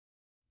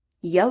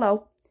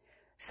yellow.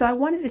 So I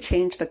wanted to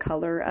change the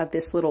color of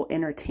this little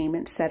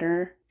entertainment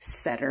center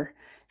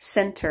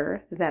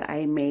that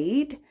I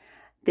made.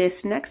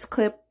 This next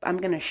clip, I'm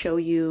going to show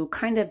you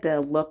kind of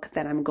the look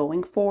that I'm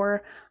going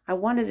for. I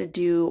wanted to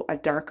do a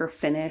darker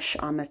finish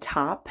on the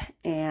top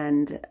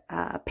and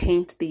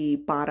paint the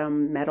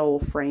bottom metal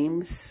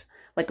frames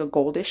like a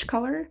goldish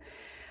color.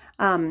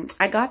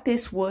 I got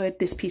this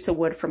piece of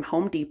wood from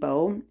Home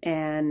Depot,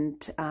 and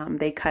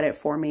they cut it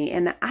for me.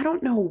 And I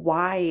don't know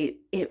why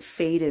it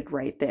faded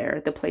right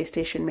there. The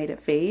PlayStation made it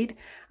fade.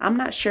 I'm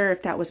not sure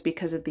if that was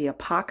because of the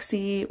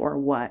epoxy or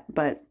what,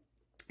 but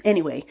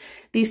anyway,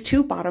 these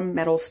two bottom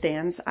metal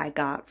stands I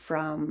got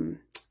from,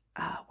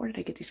 where did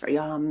I get these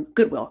from?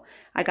 Goodwill.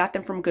 I got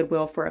them from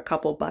Goodwill for a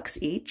couple bucks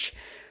each.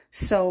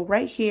 So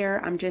right here,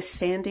 I'm just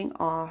sanding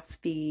off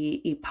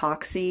the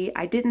epoxy.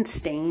 I didn't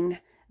stain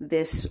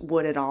this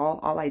wood at all.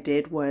 All I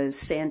did was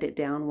sand it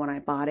down when I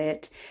bought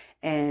it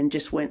and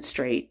just went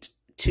straight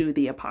to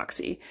the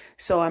epoxy.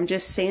 So I'm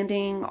just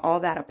sanding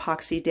all that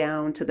epoxy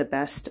down to the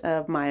best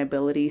of my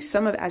ability.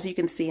 Some of, as you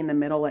can see in the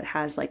middle, it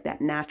has like that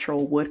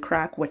natural wood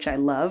crack, which I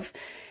love.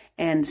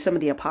 And some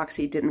of the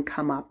epoxy didn't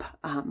come up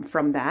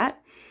from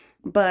that.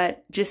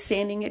 But just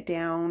sanding it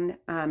down,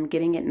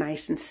 getting it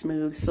nice and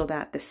smooth so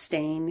that the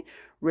stain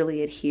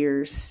really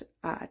adheres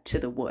to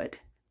the wood.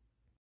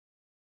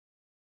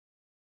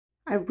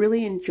 I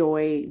really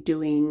enjoy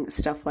doing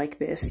stuff like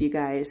this, you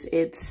guys.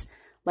 It's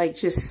like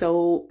just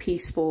so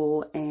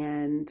peaceful,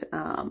 and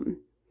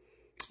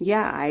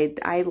yeah,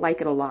 I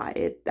like it a lot.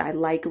 I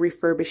like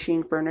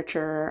refurbishing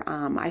furniture.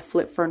 I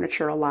flip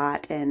furniture a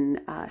lot and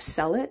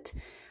sell it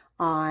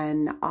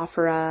on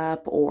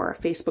OfferUp or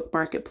Facebook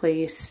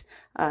Marketplace,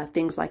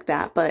 things like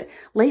that. But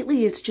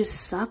lately it's just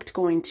sucked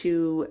going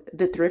to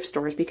the thrift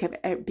stores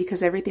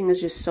because everything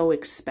is just so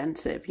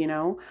expensive, you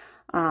know?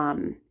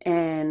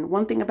 And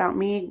one thing about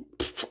me,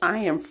 I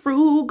am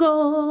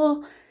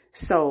frugal.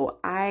 So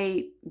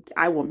I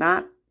will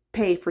not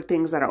pay for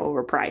things that are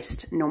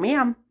overpriced. No,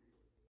 ma'am.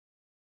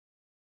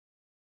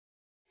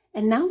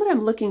 And now that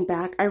I'm looking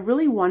back, I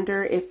really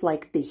wonder if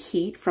like the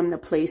heat from the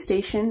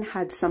PlayStation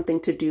had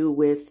something to do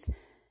with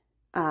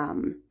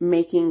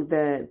making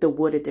the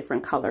wood a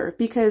different color,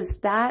 because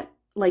that,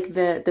 like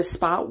the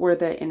spot where I'm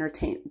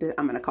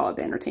going to call it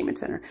the entertainment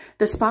center,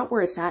 the spot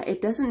where it's at,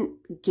 it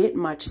doesn't get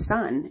much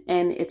sun.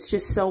 And it's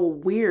just so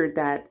weird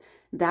that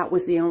that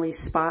was the only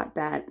spot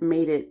that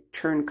made it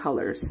turn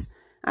colors.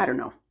 I don't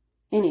know.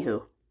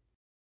 Anywho.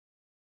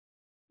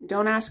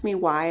 Don't ask me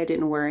why I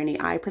didn't wear any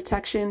eye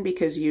protection,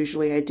 because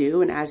usually I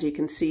do. And as you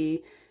can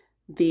see,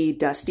 the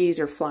dusties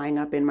are flying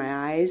up in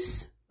my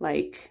eyes.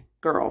 Like,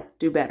 girl,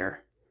 do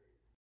better.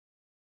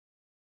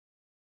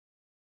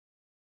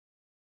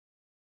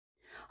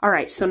 All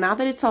right, so now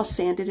that it's all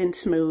sanded and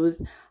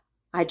smooth,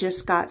 I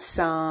just got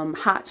some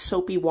hot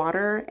soapy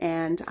water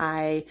and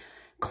I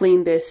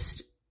cleaned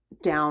this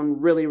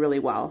down really, really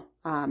well.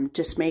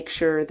 Just make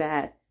sure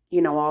that,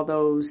 you know, all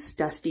those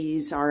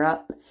dusties are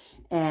up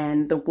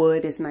and the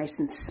wood is nice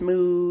and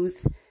smooth,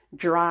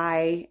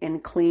 dry,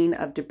 and clean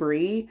of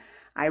debris.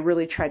 I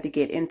really tried to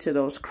get into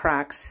those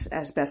cracks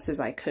as best as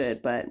I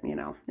could, but, you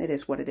know, it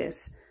is what it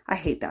is. I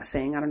hate that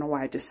saying. I don't know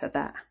why I just said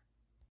that.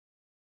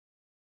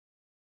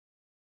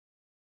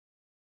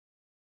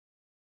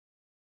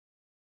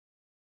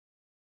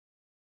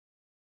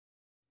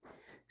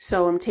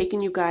 So I'm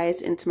taking you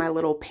guys into my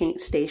little paint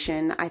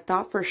station. I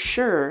thought for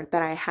sure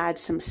that I had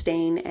some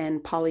stain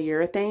and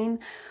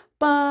polyurethane,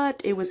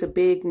 but it was a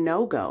big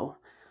no-go.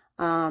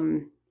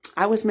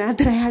 I was mad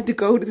that I had to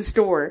go to the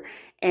store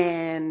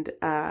and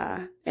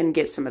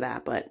get some of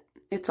that, but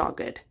it's all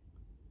good.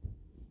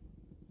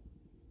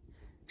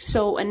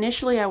 So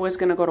initially I was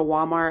going to go to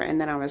Walmart,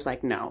 and then I was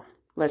like, no,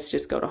 let's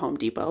just go to Home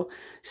Depot.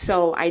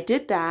 So I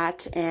did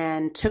that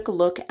and took a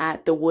look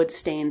at the wood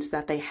stains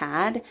that they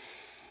had,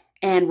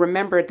 and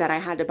remembered that I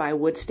had to buy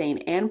wood stain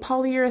and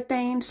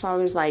polyurethane. So I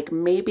was like,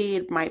 maybe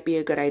it might be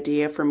a good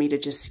idea for me to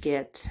just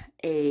get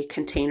a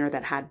container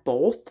that had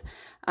both.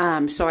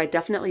 So I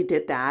definitely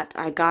did that.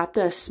 I got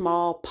the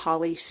small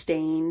poly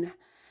stain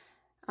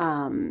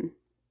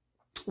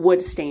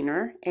wood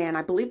stainer, and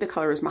I believe the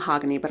color is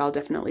mahogany, but I'll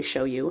definitely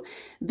show you.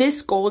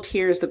 This gold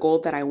here is the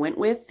gold that I went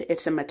with.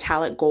 It's a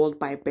metallic gold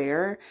by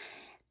Behr.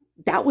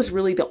 That was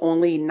really the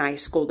only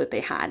nice gold that they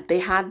had. They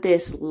had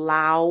this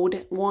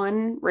loud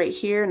one right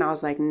here, and I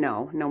was like,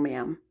 no, no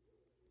ma'am.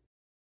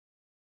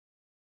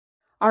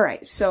 All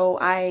right, so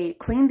I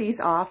cleaned these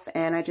off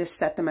and I just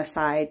set them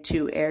aside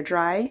to air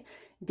dry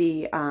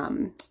the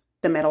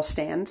metal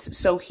stands.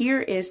 So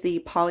here is the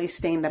poly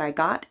stain that I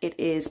got. It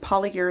is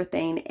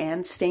polyurethane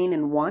and stain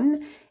in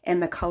one,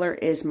 and the color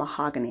is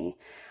mahogany.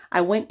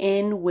 I went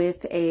in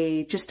with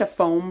just a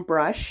foam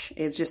brush.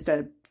 It's just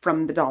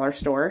from the dollar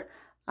store.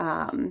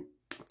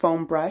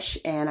 Foam brush,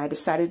 and I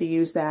decided to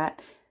use that.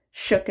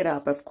 Shook it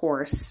up, of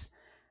course.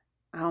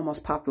 I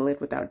almost popped the lid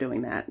without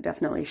doing that.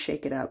 Definitely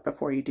shake it up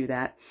before you do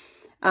that.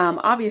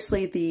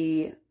 Obviously,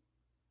 the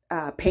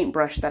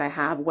paintbrush that I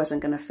have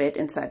wasn't going to fit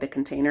inside the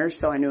container,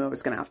 so I knew I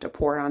was going to have to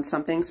pour it on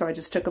something. So I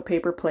just took a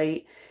paper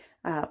plate,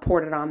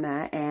 poured it on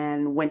that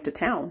and went to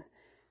town.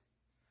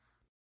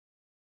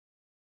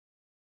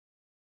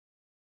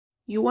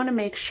 You want to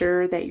make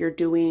sure that you're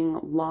doing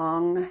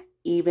long,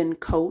 even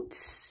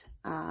coats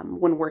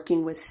when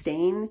working with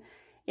stain,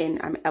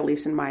 at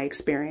least in my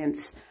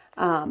experience.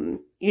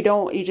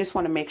 You just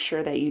want to make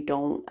sure that you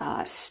don't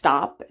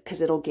stop,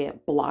 because it'll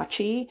get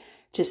blotchy.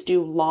 Just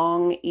do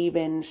long,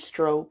 even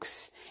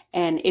strokes.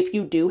 And if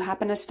you do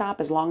happen to stop,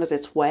 as long as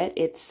it's wet,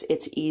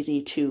 it's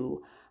easy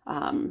to,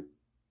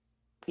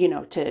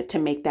 to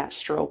make that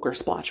stroke or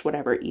splotch,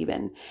 whatever,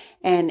 even.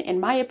 And in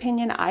my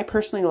opinion, I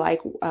personally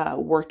like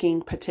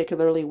working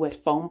particularly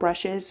with foam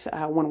brushes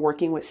when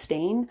working with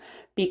stain,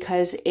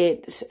 because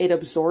it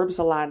absorbs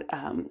a lot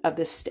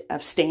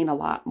of stain a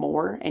lot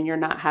more, and you're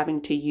not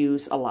having to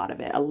use a lot of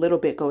it. A little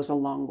bit goes a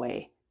long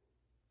way.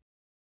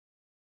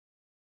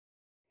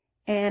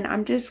 And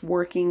I'm just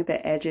working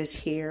the edges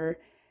here.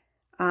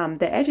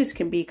 The edges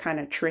can be kind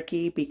of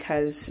tricky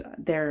because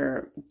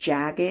they're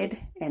jagged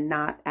and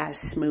not as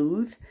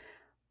smooth.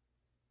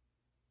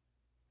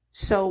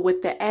 So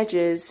with the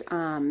edges,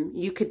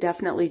 you could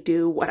definitely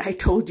do what I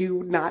told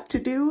you not to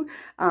do.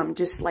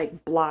 Just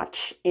like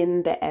blotch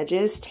in the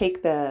edges.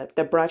 Take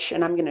the brush,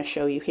 and I'm going to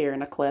show you here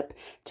in a clip.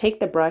 Take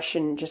the brush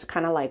and just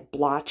kind of like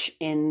blotch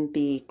in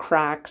the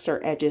cracks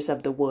or edges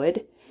of the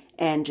wood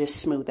and just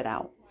smooth it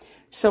out.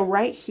 So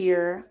right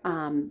here,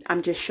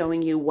 I'm just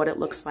showing you what it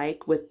looks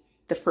like with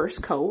the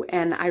first coat,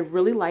 and I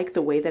really like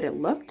the way that it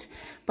looked,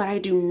 but I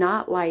do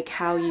not like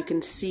how you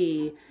can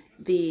see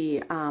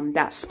the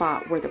that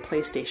spot where the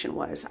PlayStation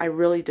was. I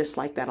really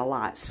dislike that a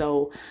lot,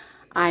 so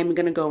I'm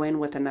gonna go in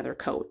with another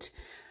coat.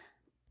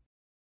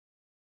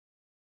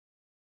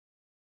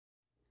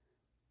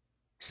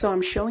 So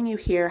I'm showing you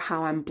here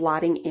how I'm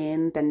blotting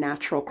in the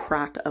natural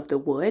crack of the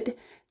wood.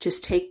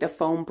 Just take the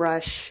foam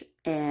brush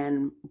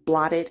and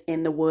blot it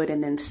in the wood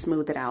and then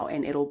smooth it out,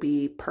 and it'll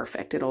be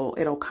perfect.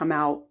 It'll come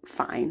out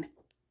fine.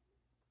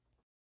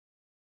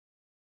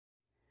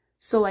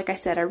 So like I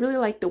said, I really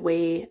like the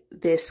way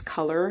this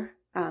color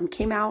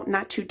came out.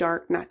 Not too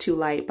dark, not too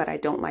light, but I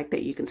don't like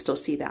that you can still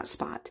see that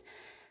spot.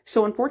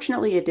 So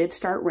unfortunately it did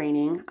start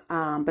raining,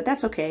 but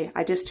that's okay.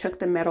 I just took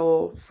the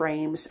metal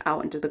frames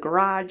out into the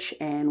garage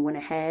and went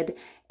ahead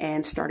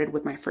and started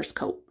with my first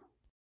coat.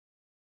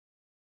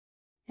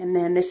 And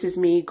then this is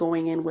me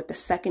going in with the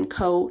second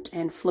coat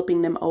and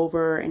flipping them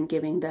over and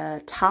giving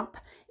the top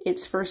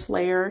its first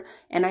layer.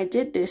 And I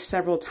did this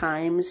several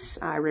times.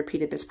 I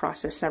repeated this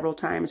process several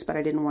times, but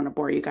I didn't want to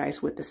bore you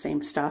guys with the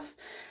same stuff.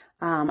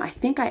 I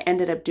think I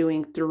ended up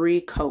doing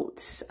 3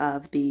 coats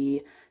of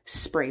the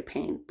spray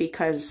paint,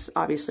 because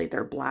obviously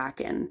they're black,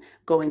 and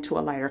going to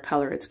a lighter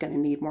color, it's going to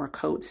need more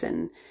coats.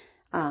 And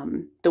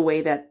the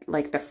way that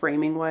like the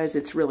framing was,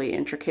 it's really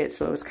intricate,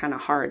 so it was kind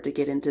of hard to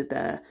get into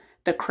the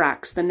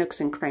cracks, the nooks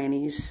and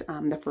crannies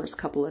the first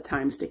couple of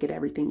times to get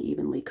everything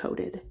evenly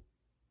coated.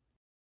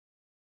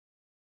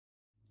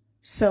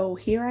 So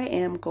here I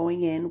am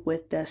going in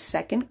with the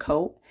second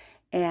coat,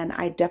 and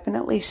I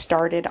definitely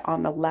started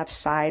on the left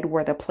side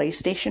where the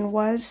PlayStation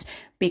was,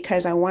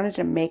 because I wanted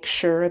to make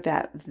sure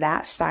that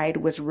that side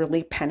was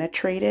really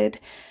penetrated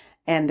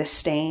and the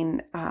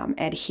stain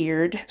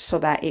adhered so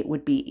that it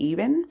would be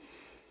even.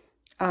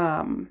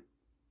 And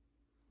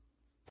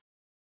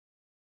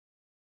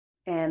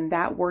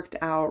that worked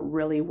out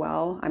really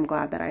well. I'm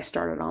glad that I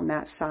started on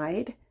that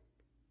side.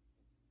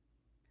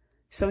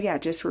 So yeah,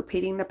 just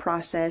repeating the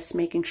process,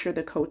 making sure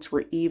the coats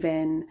were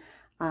even.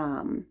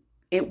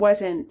 It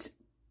wasn't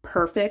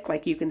perfect.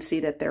 Like you can see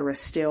that there was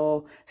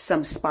still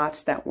some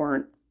spots that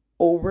weren't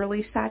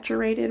overly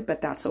saturated,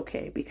 but that's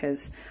okay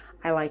because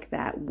I like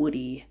that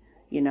woody,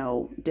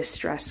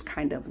 distressed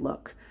kind of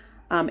look.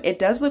 It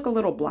does look a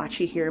little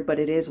blotchy here, but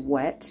it is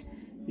wet.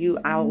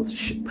 I'll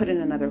put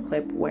in another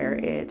clip where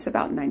it's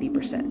about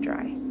 90%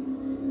 dry.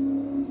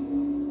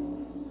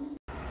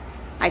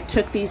 I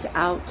took these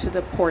out to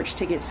the porch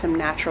to get some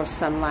natural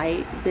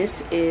sunlight.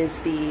 This is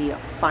the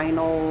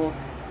final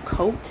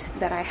coat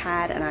that I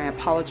had, and I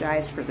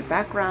apologize for the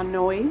background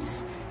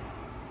noise.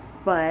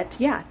 But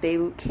yeah, they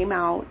came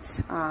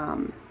out,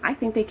 I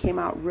think they came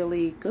out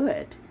really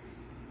good.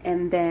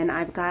 And then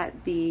I've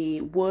got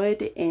the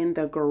wood in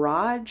the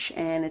garage,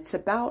 and it's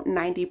about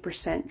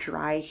 90%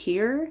 dry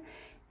here.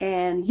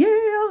 And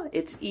yeah,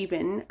 it's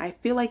even. I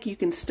feel like you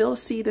can still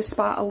see the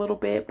spot a little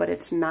bit, but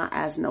it's not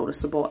as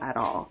noticeable at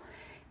all.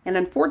 And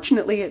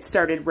unfortunately, it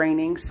started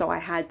raining, so I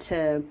had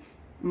to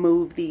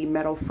move the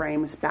metal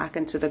frames back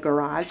into the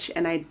garage,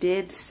 and I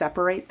did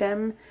separate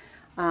them.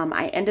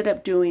 I ended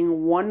up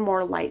doing one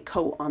more light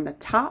coat on the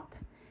top,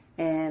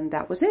 and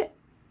that was it.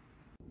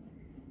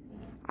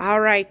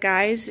 All right,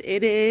 guys,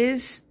 it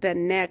is the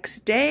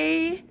next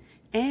day,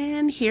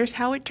 and here's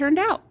how it turned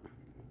out.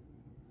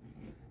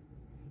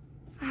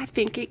 I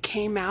think it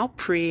came out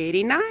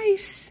pretty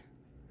nice.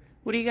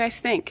 What do you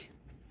guys think?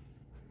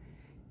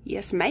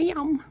 Yes,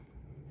 ma'am.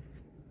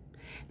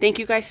 Thank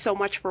you guys so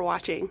much for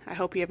watching. I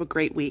hope you have a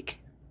great week.